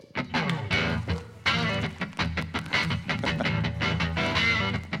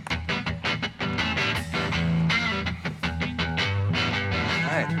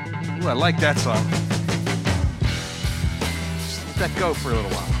I like that song. Just let that go for a little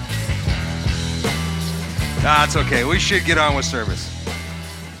while. Nah, it's okay. We should get on with service.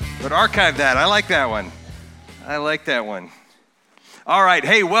 But archive that. I like that one. I like that one. All right.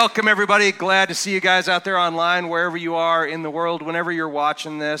 Hey, welcome everybody. Glad to see you guys out there online, wherever you are in the world, whenever you're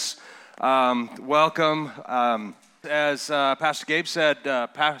watching this. Welcome. As Pastor Gabe said,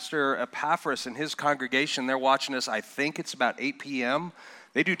 Pastor Epaphras and his congregation, they're watching us, I think it's about 8 p.m.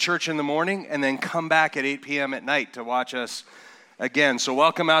 They do church in the morning and then come back at 8 p.m. at night to watch us again. So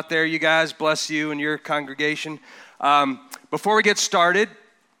welcome out there, you guys. Bless you and your congregation. Before we get started,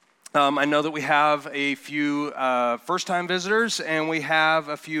 I know that we have a few first-time visitors, and we have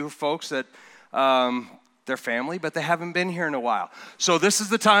a few folks that they're family, but they haven't been here in a while. So this is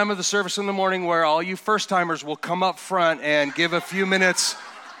the time of the service in the morning where all you first-timers will come up front and give a few minutes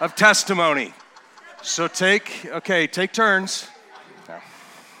of testimony. So take turns. No.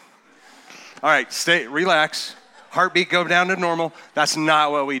 All right, relax. Heartbeat go down to normal. That's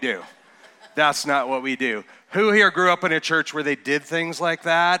not what we do. That's not what we do. Who here grew up in a church where they did things like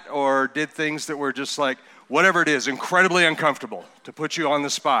that, or did things that were just like, whatever it is, incredibly uncomfortable to put you on the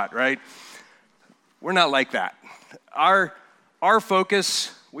spot, right? We're not like that. Our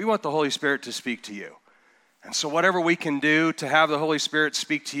focus, we want the Holy Spirit to speak to you. And so whatever we can do to have the Holy Spirit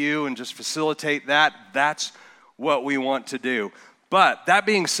speak to you and just facilitate that, that's what we want to do. But that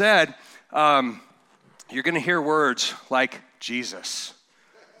being said, you're going to hear words like Jesus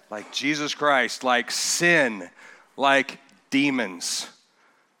Christ, like sin, like demons.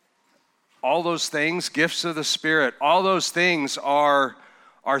 All those things, gifts of the Spirit, all those things are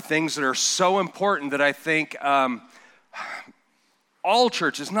things that are so important that I think all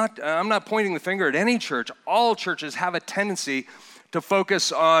churches, I'm not pointing the finger at any church, all churches have a tendency to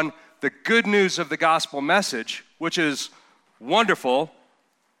focus on the good news of the gospel message, which is wonderful,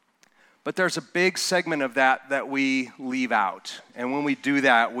 but there's a big segment of that we leave out. And when we do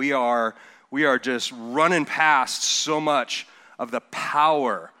that, we are just running past so much of the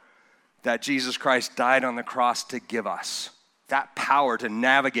power that Jesus Christ died on the cross to give us. That power to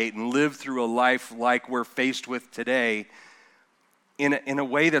navigate and live through a life like we're faced with today in a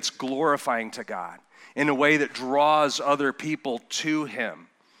way that's glorifying to God, in a way that draws other people to Him.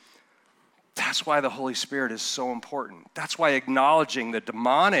 That's why the Holy Spirit is so important. That's why acknowledging the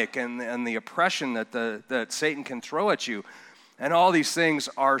demonic and the oppression that Satan can throw at you and all these things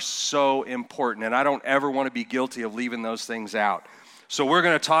are so important. And I don't ever want to be guilty of leaving those things out. So we're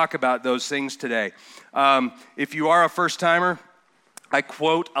going to talk about those things today. If you are a first-timer, I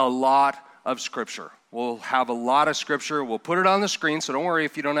quote a lot of Scripture. We'll have a lot of Scripture. We'll put it on the screen, so don't worry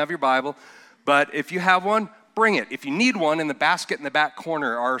if you don't have your Bible. But if you have one, bring it. If you need one, in the basket in the back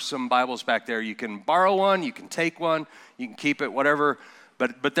corner are some Bibles back there. You can borrow one, you can take one, you can keep it, whatever,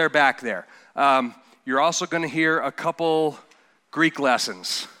 but they're back there. You're also going to hear a couple Greek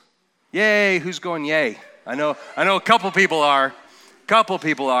lessons. Yay, who's going yay? I know a couple people are.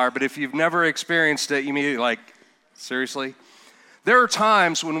 But if you've never experienced it, you immediately like, seriously? There are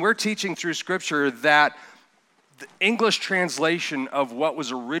times when we're teaching through Scripture that the English translation of what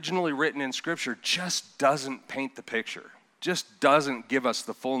was originally written in Scripture just doesn't paint the picture, just doesn't give us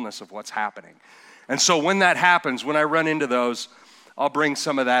the fullness of what's happening. And so when that happens, when I run into those, I'll bring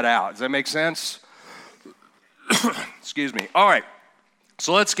some of that out. Does that make sense? Excuse me. All right,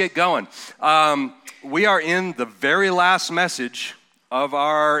 so let's get going. We are in the very last message of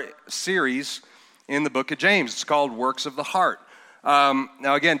our series in the book of James. It's called Works of the Heart.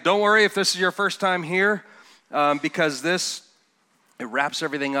 Now again, don't worry if this is your first time here, because it wraps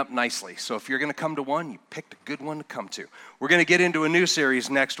everything up nicely. So if you're going to come to one, you picked a good one to come to. We're going to get into a new series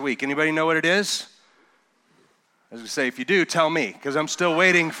next week. Anybody know what it is? I was going to say, if you do, tell me, because I'm still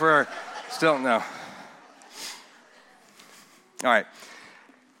waiting for, no. All right.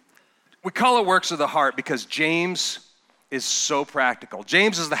 We call it Works of the Heart because James is so practical.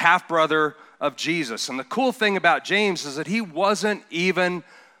 James is the half-brother of Jesus. And the cool thing about James is that he wasn't even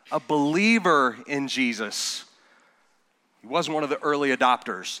a believer in Jesus. He wasn't one of the early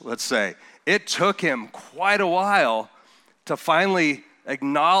adopters, let's say. It took him quite a while to finally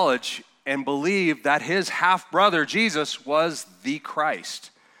acknowledge and believe that his half-brother, Jesus, was the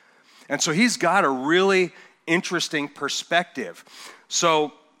Christ. And so he's got a really interesting perspective.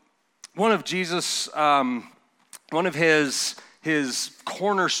 So one of his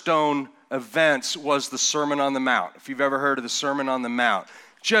cornerstone events was the Sermon on the Mount. If you've ever heard of the Sermon on the Mount,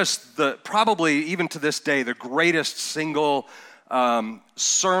 just probably even to this day, the greatest single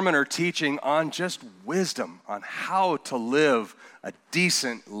sermon or teaching on just wisdom, on how to live a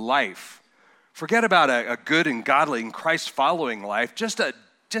decent life. Forget about a good and godly and Christ-following life, just a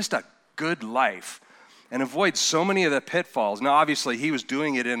good life and avoid so many of the pitfalls. Now, obviously, he was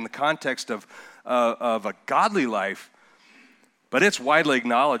doing it in the context of a godly life, but it's widely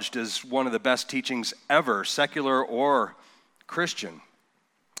acknowledged as one of the best teachings ever, secular or Christian.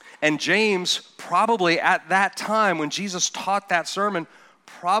 And James, probably at that time when Jesus taught that sermon,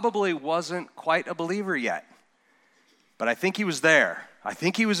 probably wasn't quite a believer yet. But I think he was there. I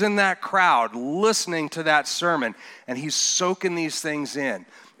think he was in that crowd listening to that sermon, and he's soaking these things in.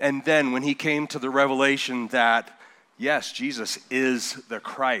 And then when he came to the revelation that, yes, Jesus is the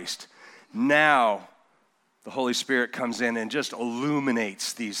Christ, now the Holy Spirit comes in and just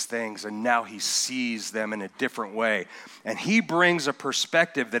illuminates these things, and now he sees them in a different way. And he brings a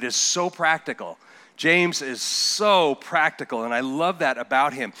perspective that is so practical. James is so practical, and I love that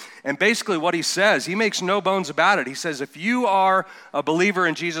about him. And basically what he says, he makes no bones about it. He says, if you are a believer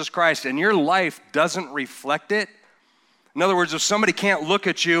in Jesus Christ and your life doesn't reflect it, in other words, if somebody can't look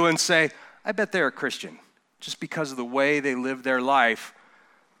at you and say, I bet they're a Christian, just because of the way they live their life,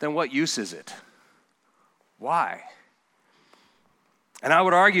 then what use is it? Why? And I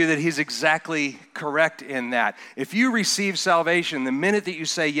would argue that he's exactly correct in that. If you receive salvation, the minute that you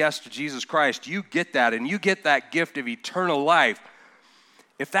say yes to Jesus Christ, you get that, and you get that gift of eternal life.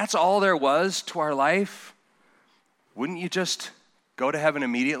 If that's all there was to our life, wouldn't you just go to heaven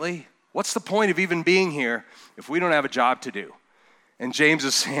immediately? What's the point of even being here if we don't have a job to do? And James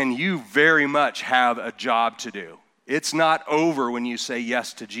is saying you very much have a job to do. It's not over when you say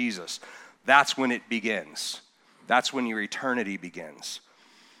yes to Jesus. That's when it begins. That's when your eternity begins.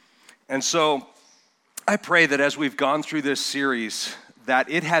 And so I pray that as we've gone through this series, that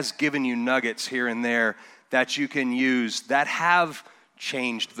it has given you nuggets here and there that you can use that have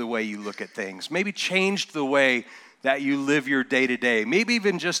changed the way you look at things, maybe changed the way that you live your day-to-day, maybe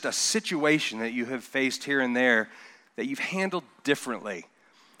even just a situation that you have faced here and there that you've handled differently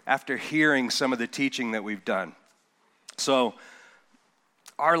after hearing some of the teaching that we've done. So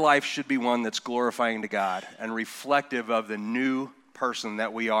our life should be one that's glorifying to God and reflective of the new person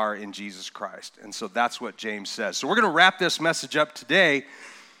that we are in Jesus Christ. And so that's what James says. So we're going to wrap this message up today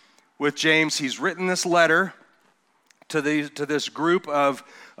with James. He's written this letter to this group of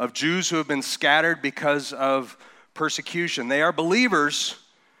Jews who have been scattered because of persecution. They are believers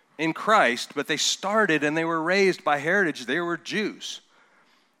in Christ, but they started and they were raised by heritage. They were Jews.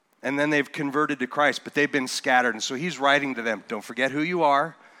 And then they've converted to Christ, but they've been scattered. And so he's writing to them, don't forget who you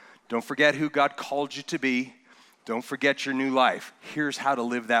are. Don't forget who God called you to be. Don't forget your new life. Here's how to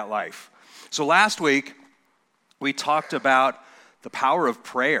live that life. So last week, we talked about the power of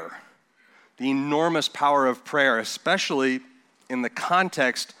prayer, the enormous power of prayer, especially in the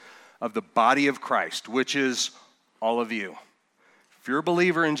context of the body of Christ, which is all of you. If you're a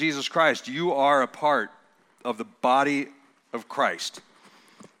believer in Jesus Christ, you are a part of the body of Christ.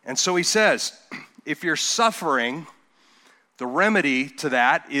 And so he says, if you're suffering, the remedy to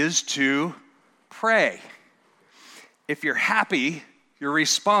that is to pray. If you're happy, your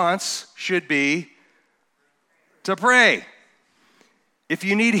response should be to pray. If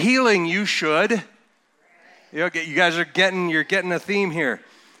you need healing, you should. You guys are getting a theme here.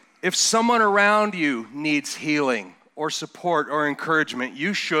 If someone around you needs healing or support or encouragement,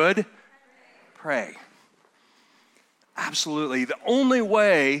 you should pray. Absolutely. The only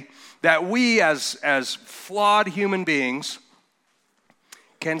way that we as flawed human beings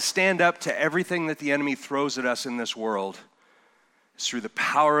can stand up to everything that the enemy throws at us in this world is through the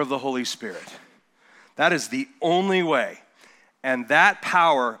power of the Holy Spirit. That is the only way. And that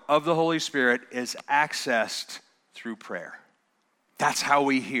power of the Holy Spirit is accessed through prayer. That's how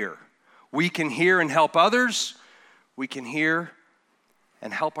we hear. We can hear and help others. We can hear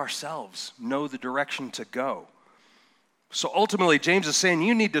and help ourselves know the direction to go. So ultimately, James is saying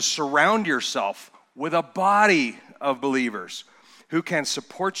you need to surround yourself with a body of believers who can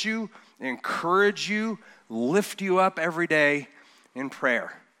support you, encourage you, lift you up every day in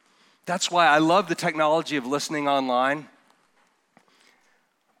prayer. That's why I love the technology of listening online.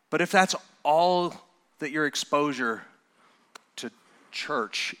 But if that's all that your exposure to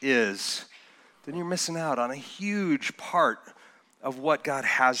church is, then you're missing out on a huge part of what God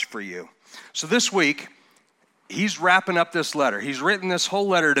has for you. So this week, he's wrapping up this letter. He's written this whole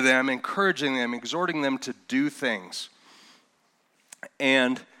letter to them, encouraging them, exhorting them to do things.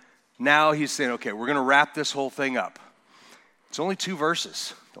 And now he's saying, okay, we're going to wrap this whole thing up. It's only 2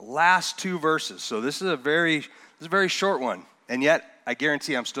 verses, the last 2 verses. So this is a very short one. And yet, I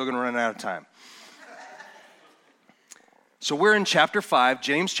guarantee I'm still going to run out of time. So we're in chapter 5,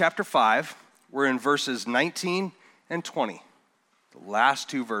 James chapter 5. We're in verses 19 and 20. The last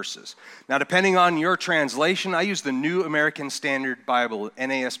two verses. Now, depending on your translation, I use the New American Standard Bible,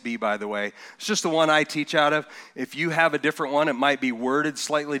 NASB, by the way. It's just the one I teach out of. If you have a different one, it might be worded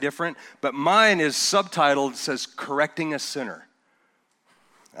slightly different. But mine is subtitled, it says, Correcting a Sinner.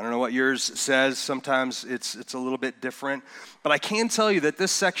 I don't know what yours says. Sometimes it's a little bit different. But I can tell you that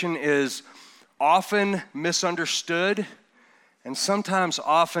this section is often misunderstood and sometimes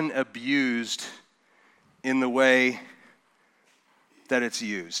often abused in the way that it's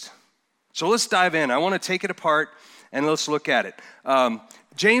used. So let's dive in. I want to take it apart and let's look at it.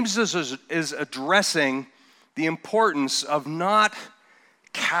 James is addressing the importance of not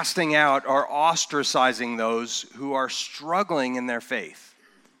casting out or ostracizing those who are struggling in their faith.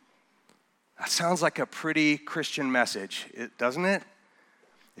 That sounds like a pretty Christian message, doesn't it?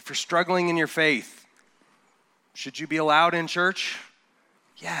 If you're struggling in your faith, should you be allowed in church?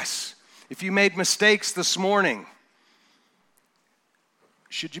 Yes. If you made mistakes this morning,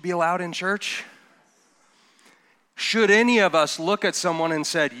 should you be allowed in church? Should any of us look at someone and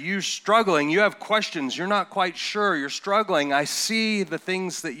said, you're struggling, you have questions, you're not quite sure, you're struggling, I see the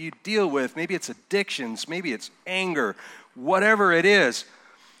things that you deal with, maybe it's addictions, maybe it's anger, whatever it is,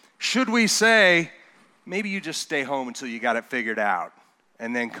 should we say, maybe you just stay home until you got it figured out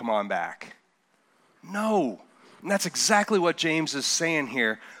and then come on back? No. And that's exactly what James is saying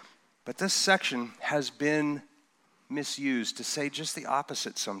here. But this section has been misused to say just the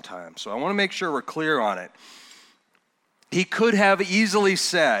opposite sometimes. So I want to make sure we're clear on it. He could have easily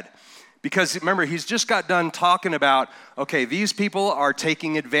said, because remember, he's just got done talking about, okay, these people are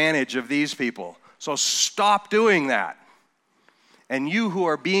taking advantage of these people. So stop doing that. And you who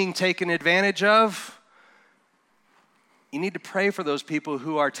are being taken advantage of, you need to pray for those people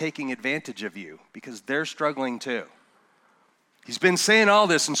who are taking advantage of you because they're struggling too. He's been saying all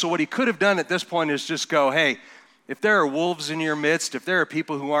this, and so what he could have done at this point is just go, hey, if there are wolves in your midst, if there are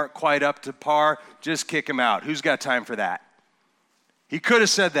people who aren't quite up to par, just kick them out. Who's got time for that? He could have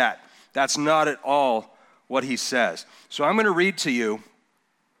said that. That's not at all what he says. So I'm going to read to you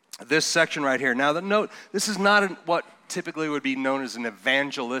this section right here. Now, note, this is not what typically would be known as an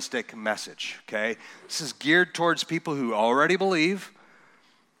evangelistic message, okay? This is geared towards people who already believe,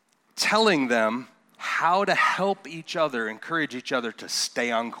 telling them how to help each other, encourage each other to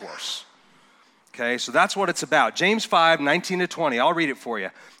stay on course. Okay, so that's what it's about. James 5, 19 to 20. I'll read it for you.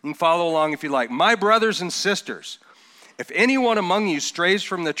 You can follow along if you like. My brothers and sisters, if anyone among you strays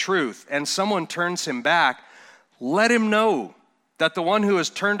from the truth and someone turns him back, let him know that the one who has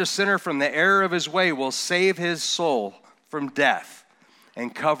turned a sinner from the error of his way will save his soul from death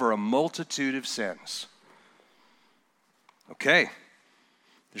and cover a multitude of sins. Okay,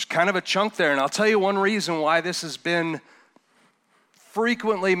 there's kind of a chunk there, and I'll tell you one reason why this has been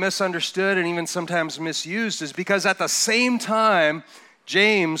frequently misunderstood and even sometimes misused is because at the same time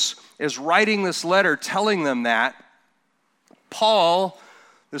James is writing this letter telling them that, Paul,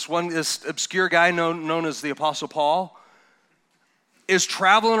 this obscure guy known as the Apostle Paul, is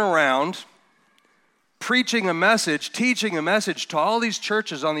traveling around preaching a message, teaching a message to all these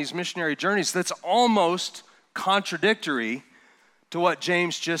churches on these missionary journeys that's almost contradictory to what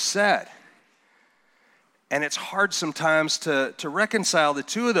James just said. And it's hard sometimes to reconcile the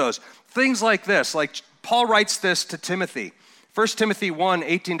two of those. Things like this, like Paul writes this to Timothy. 1 Timothy 1,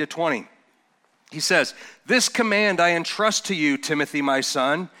 18 to 20. He says, this command I entrust to you, Timothy, my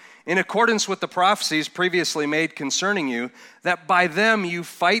son, in accordance with the prophecies previously made concerning you, that by them you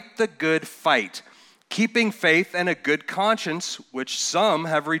fight the good fight, keeping faith and a good conscience, which some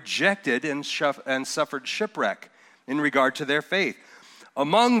have rejected and suffered shipwreck in regard to their faith.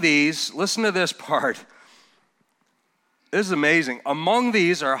 Among these, listen to this part. This is amazing. Among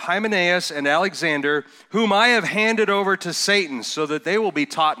these are Hymenaeus and Alexander, whom I have handed over to Satan, so that they will be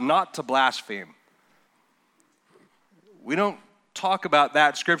taught not to blaspheme. We don't talk about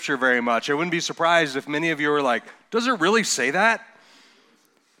that scripture very much. I wouldn't be surprised if many of you were like, does it really say that?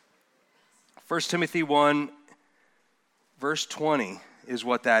 1 Timothy 1, verse 20 is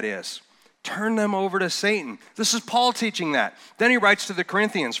what that is. Turn them over to Satan. This is Paul teaching that. Then he writes to the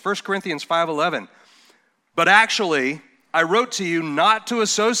Corinthians, 1 Corinthians 5:11. But actually, I wrote to you not to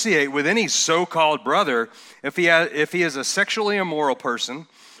associate with any so-called brother if he is a sexually immoral person,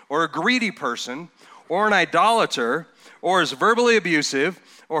 or a greedy person, or an idolater, or is verbally abusive,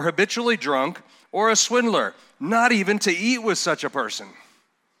 or habitually drunk, or a swindler, not even to eat with such a person.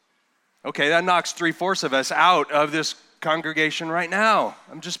 Okay, that knocks 3/4 of us out of this congregation right now.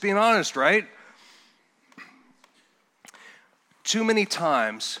 I'm just being honest, right? Too many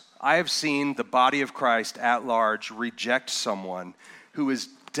times I have seen the body of Christ at large reject someone who is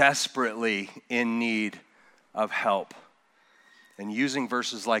desperately in need of help. and using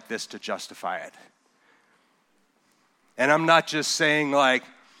verses like this to justify it. And I'm not just saying like,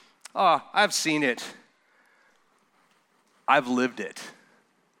 oh, I've seen it. I've lived it.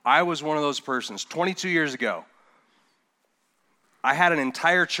 I was one of those persons 22 years ago. I had an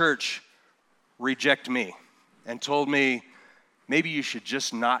entire church reject me and told me, maybe you should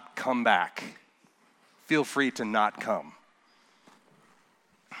just not come back. Feel free to not come.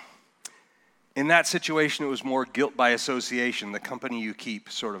 In that situation, it was more guilt by association, the company you keep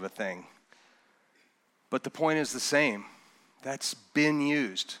sort of a thing. But the point is the same. That's been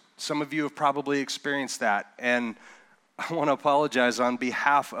used. Some of you have probably experienced that, and I want to apologize on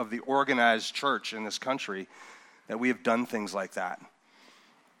behalf of the organized church in this country that we have done things like that.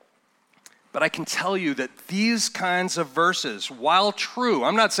 But I can tell you that these kinds of verses, while true,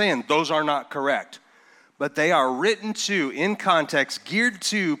 I'm not saying those are not correct, but they are written to, in context, geared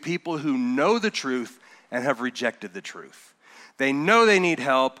to people who know the truth and have rejected the truth. They know they need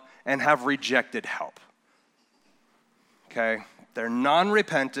help and have rejected help. Okay? They're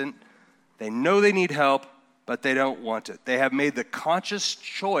non-repentant. They know they need help, but they don't want it. They have made the conscious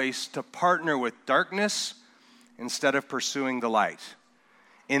choice to partner with darkness instead of pursuing the light.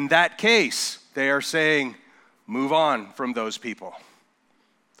 In that case, they are saying, move on from those people.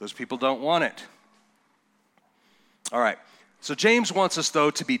 Those people don't want it. All right. So James wants us, though,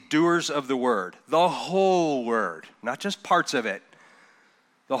 to be doers of the word, the whole word, not just parts of it,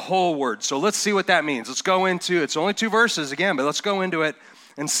 the whole word. So let's see what that means. Let's go into, it's only 2 verses again, but let's go into it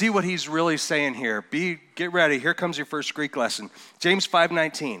and see what he's really saying here. Get ready. Here comes your first Greek lesson. James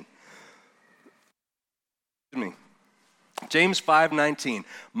 5:19. James 5:19.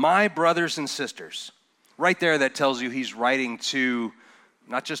 My brothers and sisters. Right there, that tells you he's writing to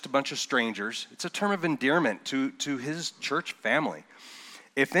not just a bunch of strangers. It's a term of endearment to his church family.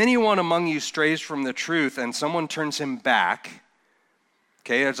 If anyone among you strays from the truth and someone turns him back,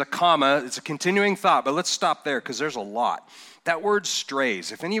 okay, there's a comma, it's a continuing thought, but let's stop there because there's a lot. That word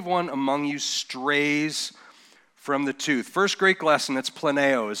strays, if anyone among you strays from the truth. First Greek lesson, it's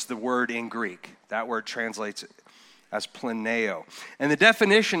planeo is the word in Greek. That word translates as planeo. And the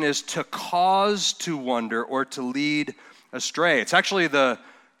definition is to cause to wander or to lead astray. It's actually the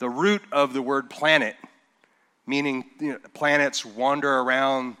root of the word planet, meaning planets wander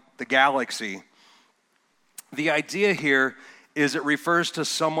around the galaxy. The idea here is it refers to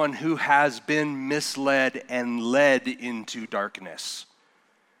someone who has been misled and led into darkness.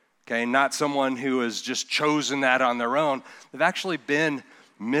 Okay, not someone who has just chosen that on their own. They've actually been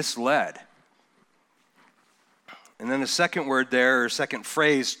misled. And then the second word there, or second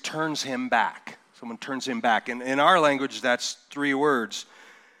phrase, turns him back. Someone turns him back. And in our language, that's 3 words.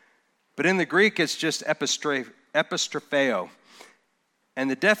 But in the Greek, it's just epistrapheo.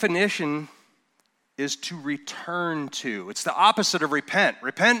 And the definition is to return to. It's the opposite of repent.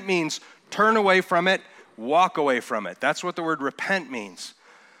 Repent means turn away from it, walk away from it. That's what the word repent means.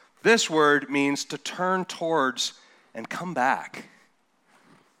 This word means to turn towards and come back.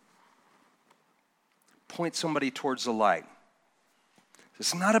 Point somebody towards the light.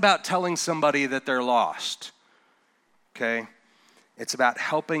 It's not about telling somebody that they're lost, okay? It's about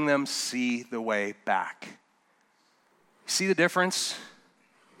helping them see the way back. See the difference?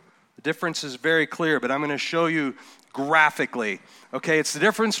 The difference is very clear, but I'm going to show you graphically. Okay, it's the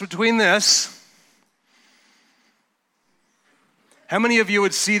difference between this. How many of you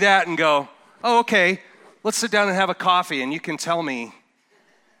would see that and go, oh, okay, let's sit down and have a coffee and you can tell me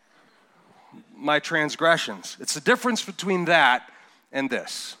my transgressions? It's the difference between that and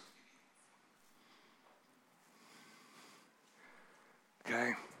this.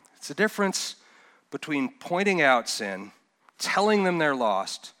 Okay? It's the difference between pointing out sin, telling them they're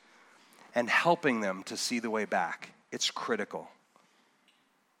lost, and helping them to see the way back. It's critical.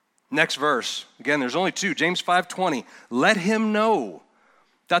 Next verse. Again, there's only 2. James 5:20. Let him know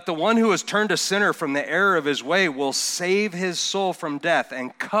that the one who has turned a sinner from the error of his way will save his soul from death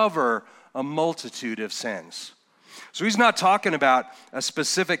and cover a multitude of sins. So he's not talking about a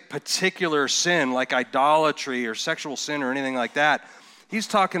specific particular sin like idolatry or sexual sin or anything like that. He's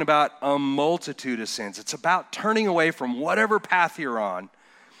talking about a multitude of sins. It's about turning away from whatever path you're on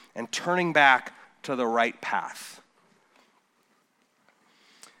and turning back to the right path.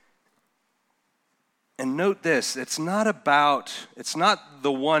 And note this, it's not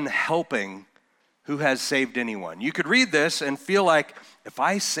the one helping who has saved anyone. You could read this and feel like if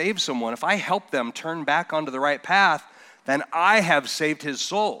I save someone, if I help them turn back onto the right path, then I have saved his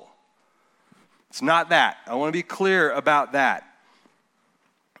soul. It's not that. I want to be clear about that.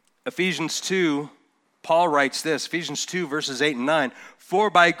 Ephesians 2, Paul writes this, Ephesians 2, verses 8 and 9, for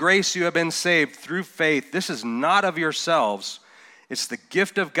by grace you have been saved through faith. This is not of yourselves. It's the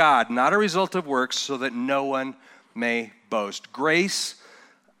gift of God, not a result of works, so that no one may boast. Grace,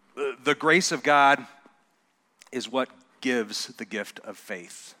 the grace of God is what gives the gift of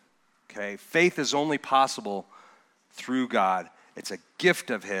faith. Okay? Faith is only possible through God. It's a gift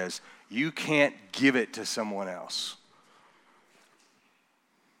of His. You can't give it to someone else.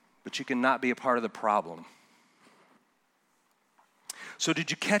 But you cannot be a part of the problem. So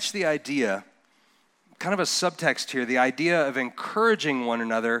did you catch the idea, kind of a subtext here, the idea of encouraging one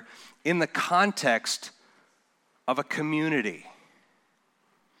another in the context of a community?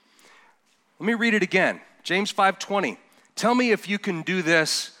 Let me read it again. James 5:20. Tell me if you can do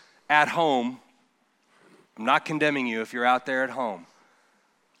this at home. I'm not condemning you if you're out there at home.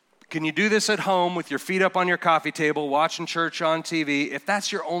 Can you do this at home with your feet up on your coffee table, watching church on TV? If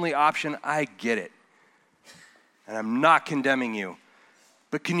that's your only option, I get it. And I'm not condemning you.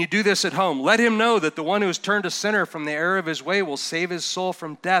 But can you do this at home? Let him know that the one who has turned a sinner from the error of his way will save his soul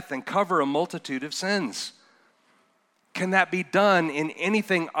from death and cover a multitude of sins. Can that be done in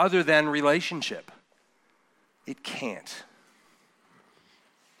anything other than relationship? It can't.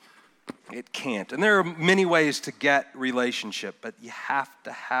 It can't. And there are many ways to get relationship, but you have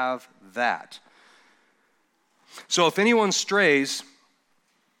to have that. So if anyone strays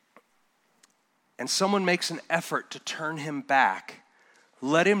and someone makes an effort to turn him back,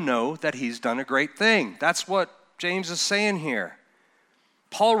 let him know that he's done a great thing. That's what James is saying here.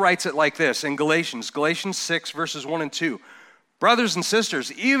 Paul writes it like this in Galatians 6, verses 1 and 2. Brothers and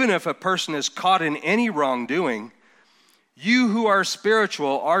sisters, even if a person is caught in any wrongdoing, you who are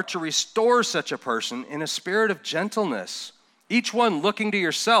spiritual are to restore such a person in a spirit of gentleness, each one looking to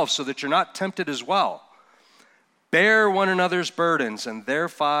yourself so that you're not tempted as well. Bear one another's burdens and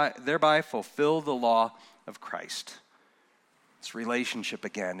thereby fulfill the law of Christ. It's relationship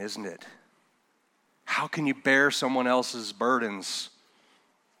again, isn't it? How can you bear someone else's burdens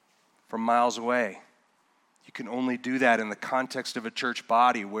from miles away? You can only do that in the context of a church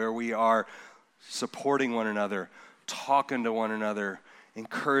body where we are supporting one another, talking to one another,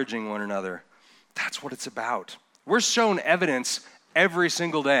 encouraging one another. That's what it's about. We're shown evidence every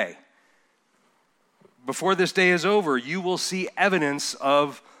single day. Before this day is over, you will see evidence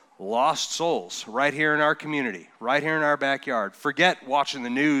of lost souls right here in our community, right here in our backyard. Forget watching the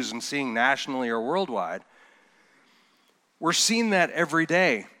news and seeing nationally or worldwide. We're seeing that every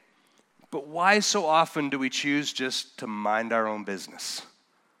day. But why so often do we choose just to mind our own business?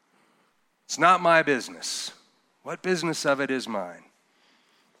 It's not my business. What business of it is mine?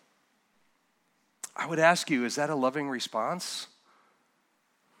 I would ask you, is that a loving response?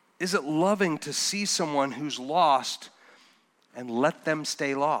 Is it loving to see someone who's lost and let them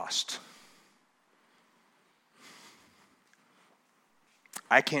stay lost?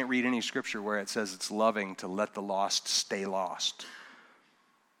 I can't read any scripture where it says it's loving to let the lost stay lost.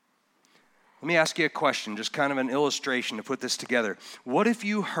 Let me ask you a question, just kind of an illustration to put this together. What if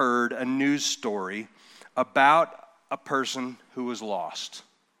you heard a news story about a person who was lost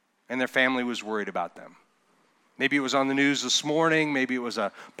and their family was worried about them? Maybe it was on the news this morning, maybe it was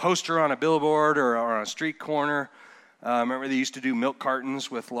a poster on a billboard or on a street corner. Remember they used to do milk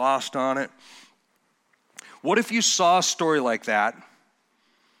cartons with lost on it? What if you saw a story like that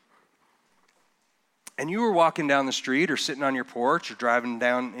and you were walking down the street or sitting on your porch or driving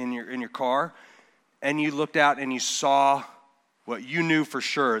down in your car and you looked out and you saw what you knew for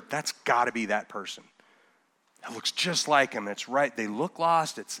sure, that's got to be that person. It looks just like him. It's right. They look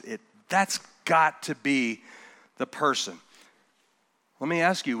lost. That's got to be the person. Let me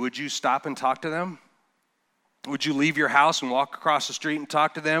ask you, would you stop and talk to them? Would you leave your house and walk across the street and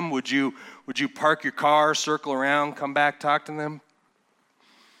talk to them? Would you park your car, circle around, come back, talk to them?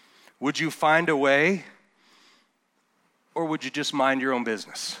 Would you find a way? Or would you just mind your own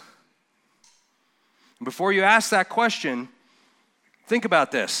business? Before you ask that question, think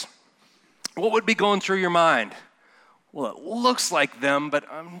about this. What would be going through your mind? Well, it looks like them, but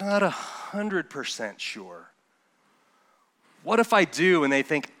I'm not 100% sure. What if I do and they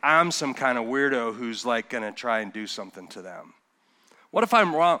think I'm some kind of weirdo who's like going to try and do something to them? What if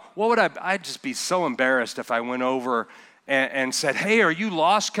I'm wrong? What would I'd just be so embarrassed if I went over and said, hey, are you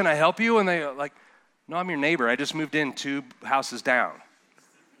lost? Can I help you? And they like, no, I'm your neighbor. I just moved in 2 houses down.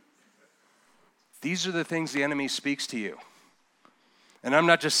 These are the things the enemy speaks to you. And I'm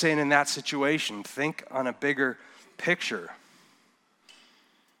not just saying in that situation. Think on a bigger picture.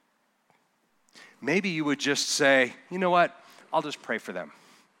 Maybe you would just say, you know what? I'll just pray for them.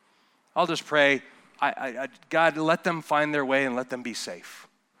 I'll just pray, God, let them find their way and let them be safe.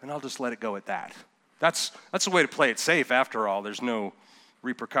 And I'll just let it go at that. That's the way to play it safe after all. There's no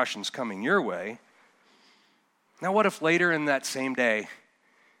repercussions coming your way. Now, what if later in that same day,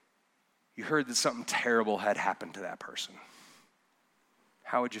 you heard that something terrible had happened to that person?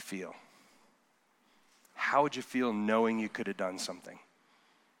 How would you feel? How would you feel knowing you could have done something?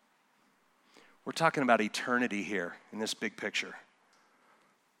 We're talking about eternity here in this big picture.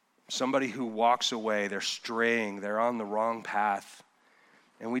 Somebody who walks away, they're straying, they're on the wrong path,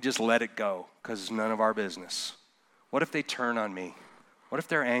 and we just let it go because it's none of our business. What if they turn on me? What if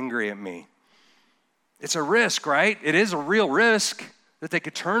they're angry at me? It's a risk, right? It is a real risk that they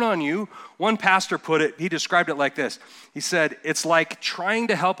could turn on you. One pastor put it, he described it like this. He said, it's like trying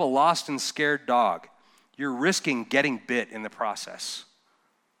to help a lost and scared dog. You're risking getting bit in the process.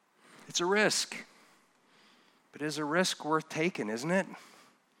 It's a risk. But it is a risk worth taking, isn't it?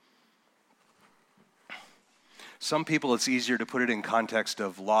 Some people, it's easier to put it in context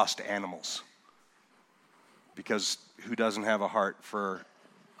of lost animals. Because who doesn't have a heart for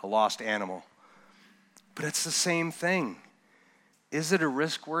a lost animal? But it's the same thing. Is it a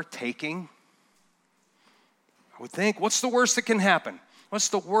risk worth taking? I would think, what's the worst that can happen? What's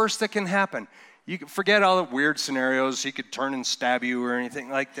the worst that can happen? You can forget all the weird scenarios. He could turn and stab you or anything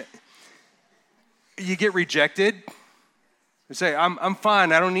like that. You get rejected. You say, I'm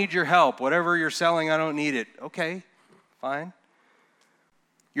fine. I don't need your help. Whatever you're selling, I don't need it. Okay, fine.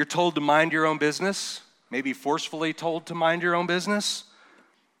 You're told to mind your own business, maybe forcefully told to mind your own business.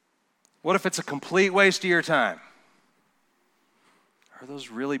 What if it's a complete waste of your time? Are those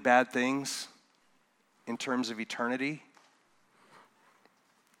really bad things in terms of eternity?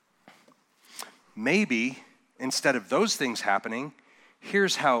 Maybe instead of those things happening,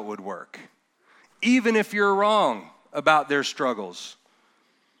 here's how it would work. Even if you're wrong about their struggles,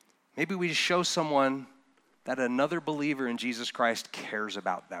 maybe we show someone that another believer in Jesus Christ cares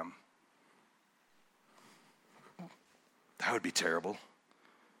about them. That would be terrible.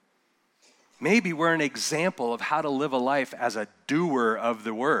 Maybe we're an example of how to live a life as a doer of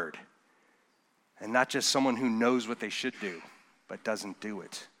the word and not just someone who knows what they should do but doesn't do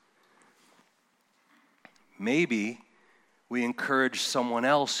it. Maybe we encourage someone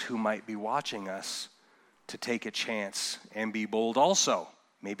else who might be watching us to take a chance and be bold also.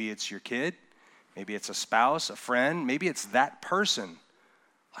 Maybe it's your kid, maybe it's a spouse, a friend, maybe it's that person.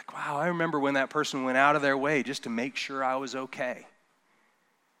 Like, wow, I remember when that person went out of their way just to make sure I was okay.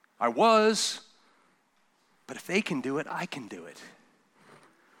 I was, but if they can do it, I can do it.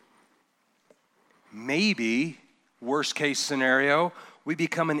 Maybe, worst case scenario, we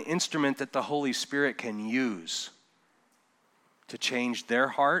become an instrument that the Holy Spirit can use to change their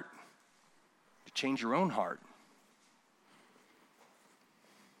heart, to change your own heart.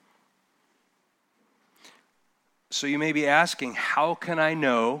 So you may be asking, how can I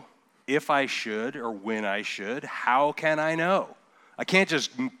know if I should or when I should? How can I know? I can't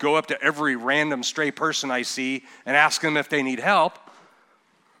just go up to every random stray person I see and ask them if they need help.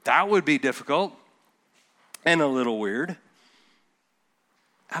 That would be difficult and a little weird.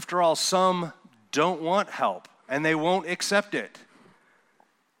 After all, some don't want help and they won't accept it.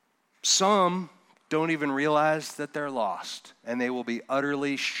 Some don't even realize that they're lost, and they will be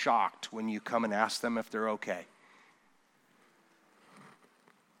utterly shocked when you come and ask them if they're okay.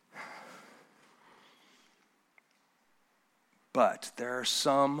 But there are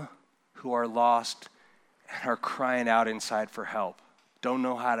some who are lost and are crying out inside for help, don't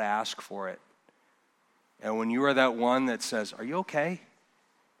know how to ask for it. And when you are that one that says, "Are you okay?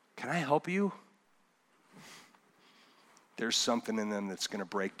 Can I help you?" There's something in them that's going to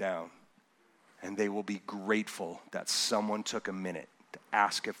break down. And they will be grateful that someone took a minute to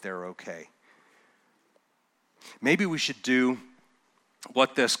ask if they're okay. Maybe we should do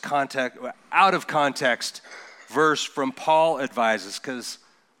what this out of context verse from Paul advises, because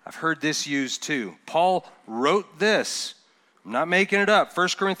I've heard this used too. Paul wrote this. I'm not making it up.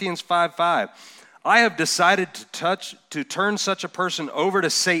 1 Corinthians 5:5. I have decided to turn such a person over to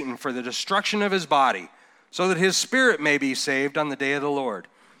Satan for the destruction of his body, so that his spirit may be saved on the day of the Lord.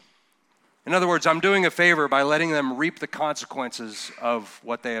 In other words, I'm doing a favor by letting them reap the consequences of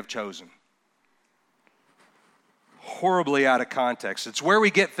what they have chosen. Horribly out of context. It's where we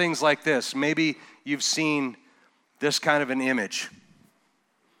get things like this. Maybe you've seen this kind of an image.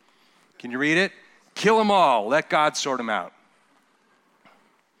 Can you read it? Kill them all. Let God sort them out.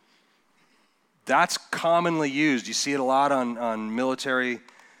 That's commonly used. You see it a lot on military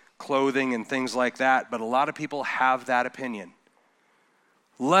clothing and things like that, but a lot of people have that opinion.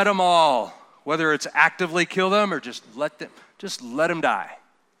 Let them all, whether it's actively kill them or just let them die.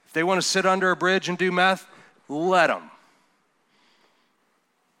 If they want to sit under a bridge and do meth, let them.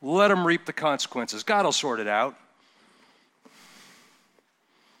 Let them reap the consequences. God will sort it out.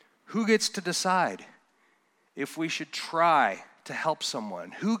 Who gets to decide? if we should try to help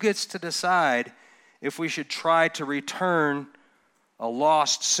someone? Who gets to decide if we should try to return a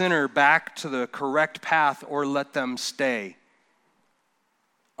lost sinner back to the correct path or let them stay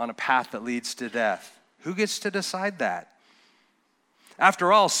on a path that leads to death? Who gets to decide that?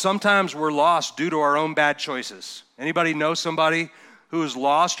 After all, sometimes we're lost due to our own bad choices. Anybody know somebody who is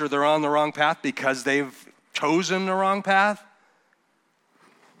lost or they're on the wrong path because they've chosen the wrong path?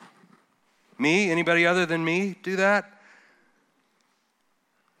 Me? Anybody other than me do that?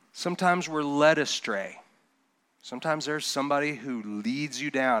 Sometimes we're led astray. Sometimes there's somebody who leads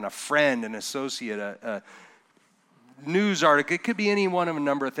you down, a friend, an associate, a news article. It could be any one of a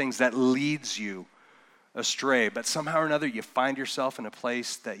number of things that leads you astray. But somehow or another, you find yourself in a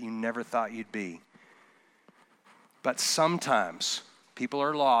place that you never thought you'd be. But sometimes people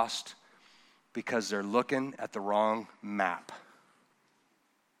are lost because they're looking at the wrong map.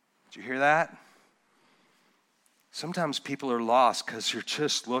 Did you hear that? Sometimes people are lost because you're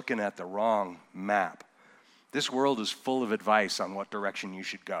just looking at the wrong map. This world is full of advice on what direction you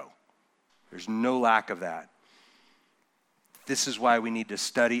should go. There's no lack of that. This is why we need to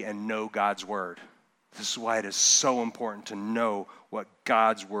study and know God's word. This is why it is so important to know what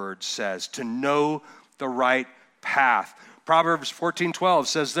God's word says, to know the right path. Proverbs 14:12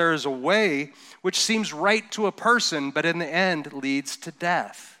 says, there is a way which seems right to a person, but in the end leads to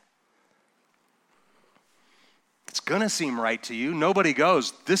death. It's going to seem right to you. Nobody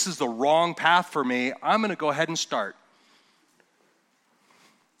goes, this is the wrong path for me. I'm going to go ahead and start.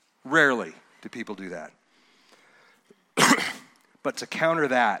 Rarely do people do that. But to counter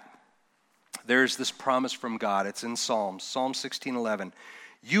that, there's this promise from God. It's in Psalms, Psalm 16:11.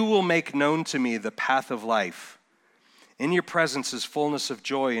 You will make known to me the path of life. In your presence is fullness of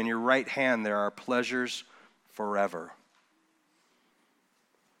joy. In your right hand there are pleasures forever.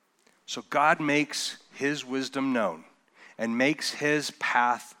 So God makes his wisdom known and makes his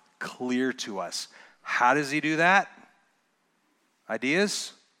path clear to us. How does he do that?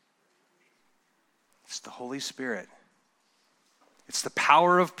 Ideas? It's the Holy Spirit. It's the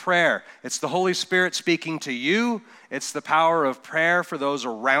power of prayer. It's the Holy Spirit speaking to you. It's the power of prayer for those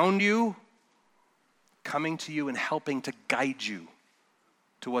around you, coming to you and helping to guide you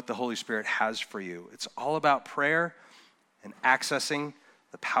to what the Holy Spirit has for you. It's all about prayer and accessing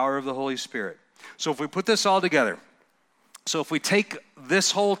the power of the Holy Spirit. So if we put this all together, so if we take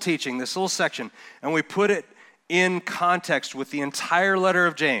this whole teaching, this little section, and we put it in context with the entire letter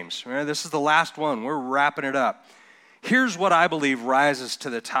of James, remember, this is the last one. We're wrapping it up. Here's what I believe rises to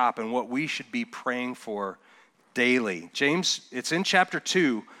the top and what we should be praying for daily. James, it's in chapter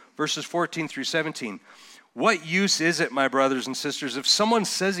 2, verses 14 through 17. What use is it, my brothers and sisters, if someone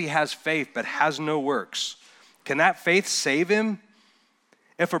says he has faith but has no works? Can that faith save him?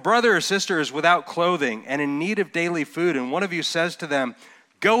 If a brother or sister is without clothing and in need of daily food, and one of you says to them,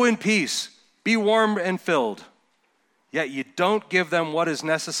 go in peace, be warm and filled, yet you don't give them what is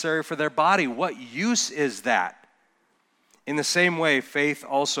necessary for their body, what use is that? In the same way, faith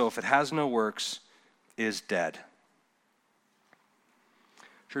also, if it has no works, is dead.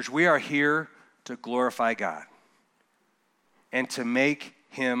 Church, we are here to glorify God and to make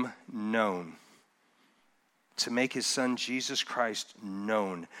him known, to make his son Jesus Christ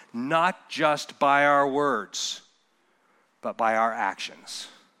known, not just by our words, but by our actions.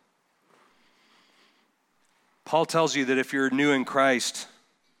 Paul tells you that if you're new in Christ,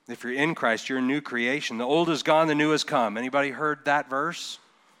 if you're in Christ, you're a new creation. The old is gone, the new has come. Anybody heard that verse?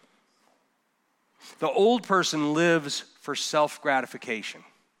 The old person lives for self-gratification.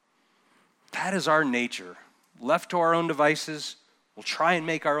 That is our nature. Left to our own devices, we'll try and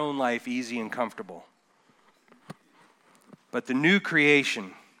make our own life easy and comfortable. But the new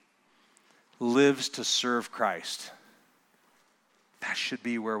creation lives to serve Christ. That should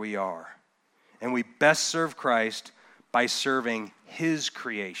be where we are. And we best serve Christ by serving his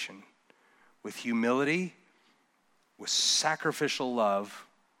creation with humility, with sacrificial love,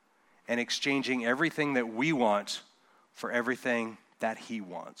 and exchanging everything that we want for everything that he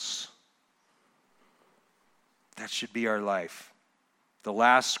wants. That should be our life. The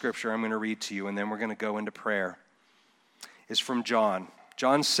last scripture I'm going to read to you, and then we're going to go into prayer, is from John.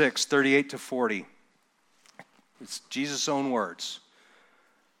 John 6, 38 to 40. It's Jesus' own words.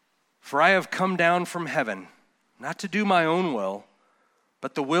 For I have come down from heaven, not to do my own will,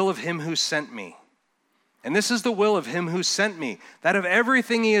 but the will of him who sent me. And this is the will of him who sent me, that of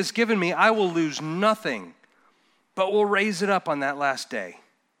everything he has given me, I will lose nothing, but will raise it up on that last day.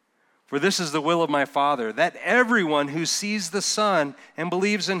 For this is the will of my Father, that everyone who sees the Son and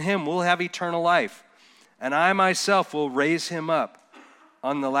believes in him will have eternal life, and I myself will raise him up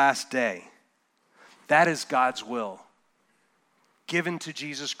on the last day. That is God's will, given to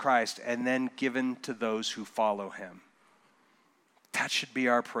Jesus Christ and then given to those who follow him. That should be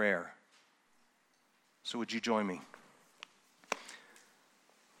our prayer. So would you join me?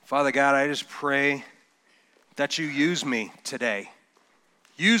 Father God, I just pray that you use me today.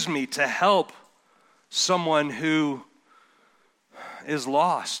 Use me to help someone who is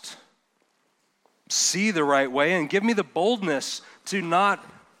lost see the right way, and give me the boldness to not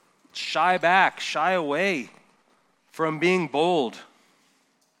shy away from being bold.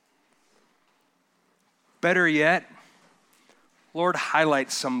 Better yet, Lord,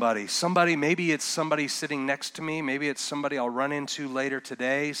 highlight somebody. Maybe it's somebody sitting next to me. Maybe it's somebody I'll run into later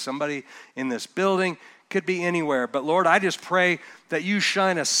today. Somebody in this building. Could be anywhere. But Lord, I just pray that you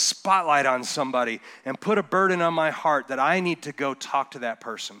shine a spotlight on somebody and put a burden on my heart that I need to go talk to that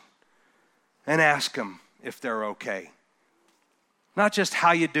person and ask them if they're okay. Not just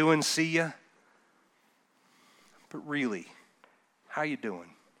how you doing, see ya, but really, how you doing?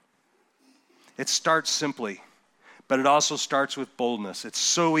 It starts simply, but it also starts with boldness. It's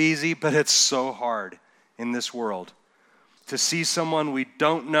so easy, but it's so hard in this world to see someone we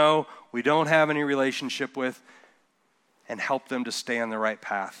don't know, we don't have any relationship with, and help them to stay on the right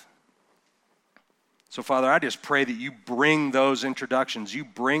path. So, Father, I just pray that you bring those introductions, you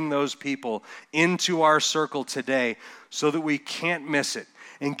bring those people into our circle today so that we can't miss it,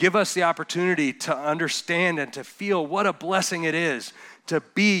 and give us the opportunity to understand and to feel what a blessing it is to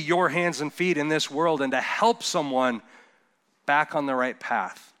be your hands and feet in this world and to help someone back on the right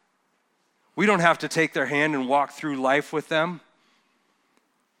path. We don't have to take their hand and walk through life with them.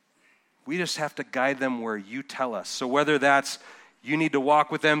 We just have to guide them where you tell us. So whether that's you need to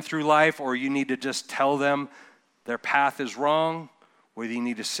walk with them through life, or you need to just tell them their path is wrong, whether you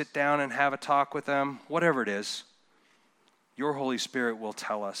need to sit down and have a talk with them, whatever it is, your Holy Spirit will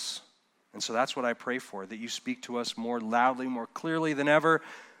tell us. And so that's what I pray for, that you speak to us more loudly, more clearly than ever,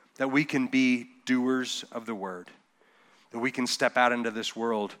 that we can be doers of the word, that we can step out into this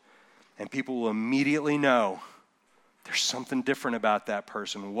world and people will immediately know there's something different about that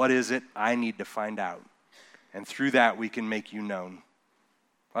person. What is it? I need to find out. And through that, we can make you known.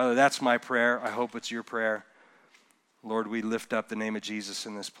 Father, that's my prayer. I hope it's your prayer. Lord, we lift up the name of Jesus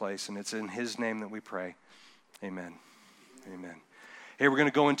in this place, and it's in his name that we pray. Amen. Amen. Hey, we're going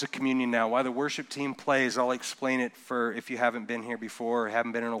to go into communion now. While the worship team plays, I'll explain it for if you haven't been here before or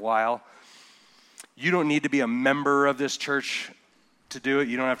haven't been in a while. You don't need to be a member of this church to do it.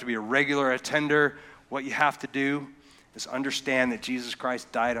 You don't have to be a regular attender. What you have to do is understand that Jesus Christ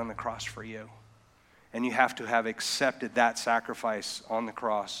died on the cross for you. And you have to have accepted that sacrifice on the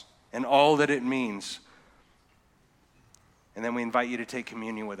cross and all that it means. And then we invite you to take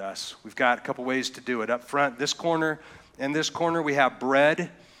communion with us. We've got a couple ways to do it. Up front, this corner and this corner, we have bread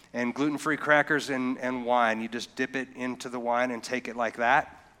and gluten-free crackers and wine. You just dip it into the wine and take it like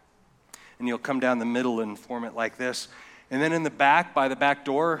that. And you'll come down the middle and form it like this. And then in the back, by the back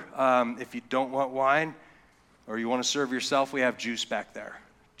door, if you don't want wine or you want to serve yourself, we have juice back there.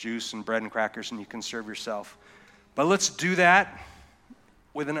 Juice and bread and crackers, and you can serve yourself. But let's do that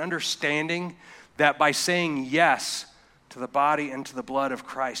with an understanding that by saying yes to the body and to the blood of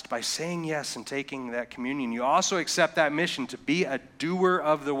Christ, by saying yes and taking that communion, you also accept that mission to be a doer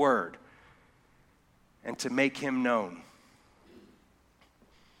of the word and to make him known.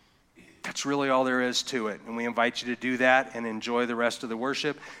 That's really all there is to it, and we invite you to do that and enjoy the rest of the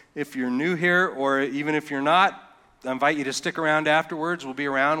worship. If you're new here, or even if you're not, I invite you to stick around afterwards. We'll be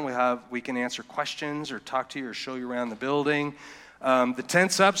around. We can answer questions or talk to you or show you around the building. The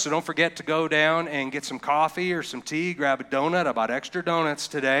tent's up, so don't forget to go down and get some coffee or some tea. Grab a donut. I bought extra donuts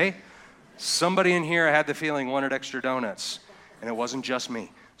today. Somebody in here, I had the feeling, wanted extra donuts, and it wasn't just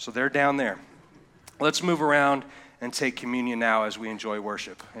me. So they're down there. Let's move around and take communion now as we enjoy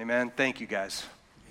worship. Amen. Thank you, guys.